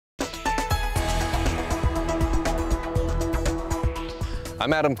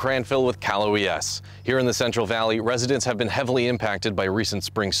I'm Adam Cranfill with Cal OES. Here in the Central Valley, residents have been heavily impacted by recent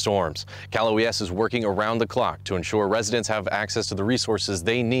spring storms. Cal OES is working around the clock to ensure residents have access to the resources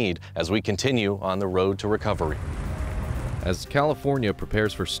they need as we continue on the road to recovery. As California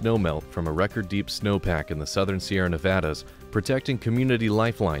prepares for snowmelt from a record-deep snowpack in the southern Sierra Nevadas, protecting community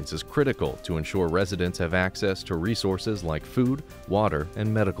lifelines is critical to ensure residents have access to resources like food, water,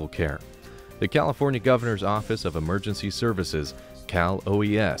 and medical care. The California Governor's Office of Emergency Services, Cal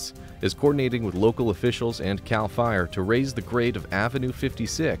OES, is coordinating with local officials and CAL FIRE to raise the grade of Avenue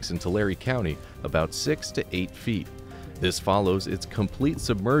 56 in Tulare County about 6 to 8 feet. This follows its complete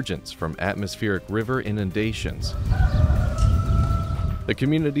submergence from atmospheric river inundations. The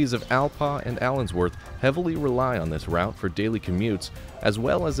communities of Alpa and Allensworth heavily rely on this route for daily commutes, as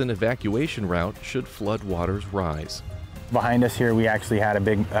well as an evacuation route should flood waters rise. Behind us here, we actually had a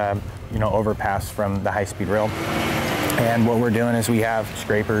big, overpass from the high-speed rail. And what we're doing is we have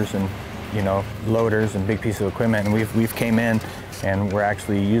scrapers and, loaders and big pieces of equipment, and we've came in and we're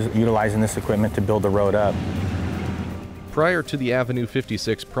actually utilizing this equipment to build the road up. Prior to the Avenue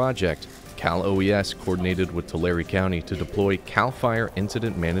 56 project, Cal OES coordinated with Tulare County to deploy CAL FIRE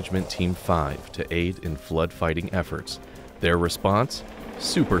Incident Management Team 5 to aid in flood fighting efforts. Their response?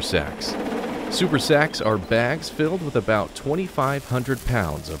 Super sacks. Super sacks are bags filled with about 2,500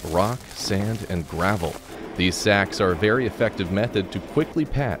 pounds of rock, sand, and gravel. These sacks are a very effective method to quickly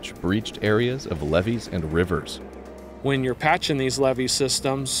patch breached areas of levees and rivers. When you're patching these levee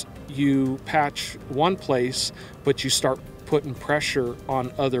systems, you patch one place, but you start putting pressure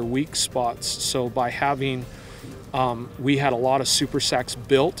on other weak spots. So by having, we had a lot of super sacks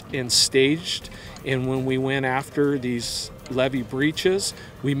built and staged, and when we went after these levee breaches,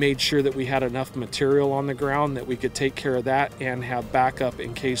 we made sure that we had enough material on the ground that we could take care of that and have backup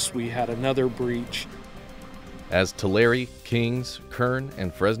in case we had another breach. As Tulare, Kings, Kern,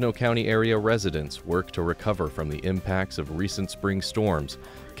 and Fresno County area residents work to recover from the impacts of recent spring storms,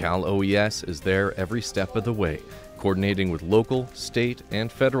 Cal OES is there every step of the way, coordinating with local, state,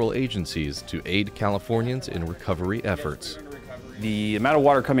 and federal agencies to aid Californians in recovery efforts. The amount of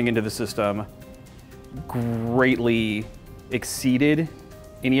water coming into the system greatly exceeded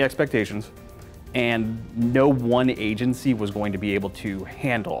any expectations, and no one agency was going to be able to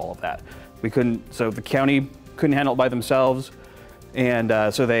handle all of that. So the county couldn't handle it by themselves,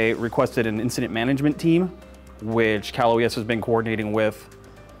 and so they requested an incident management team, which Cal OES has been coordinating with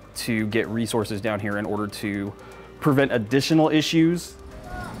to get resources down here in order to prevent additional issues.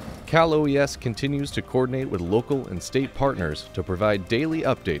 Cal OES continues to coordinate with local and state partners to provide daily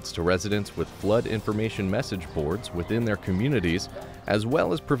updates to residents with flood information message boards within their communities, as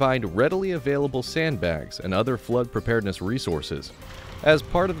well as provide readily available sandbags and other flood preparedness resources. As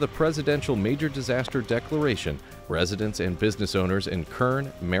part of the Presidential Major Disaster Declaration, residents and business owners in Kern,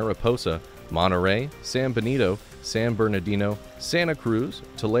 Mariposa, Monterey, San Benito, San Bernardino, Santa Cruz,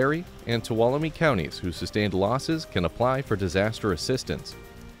 Tulare, and Tuolumne counties who sustained losses can apply for disaster assistance.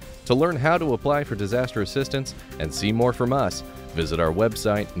 To learn how to apply for disaster assistance and see more from us, visit our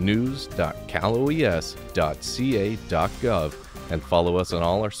website news.caloes.ca.gov and follow us on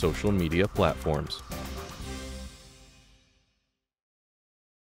all our social media platforms.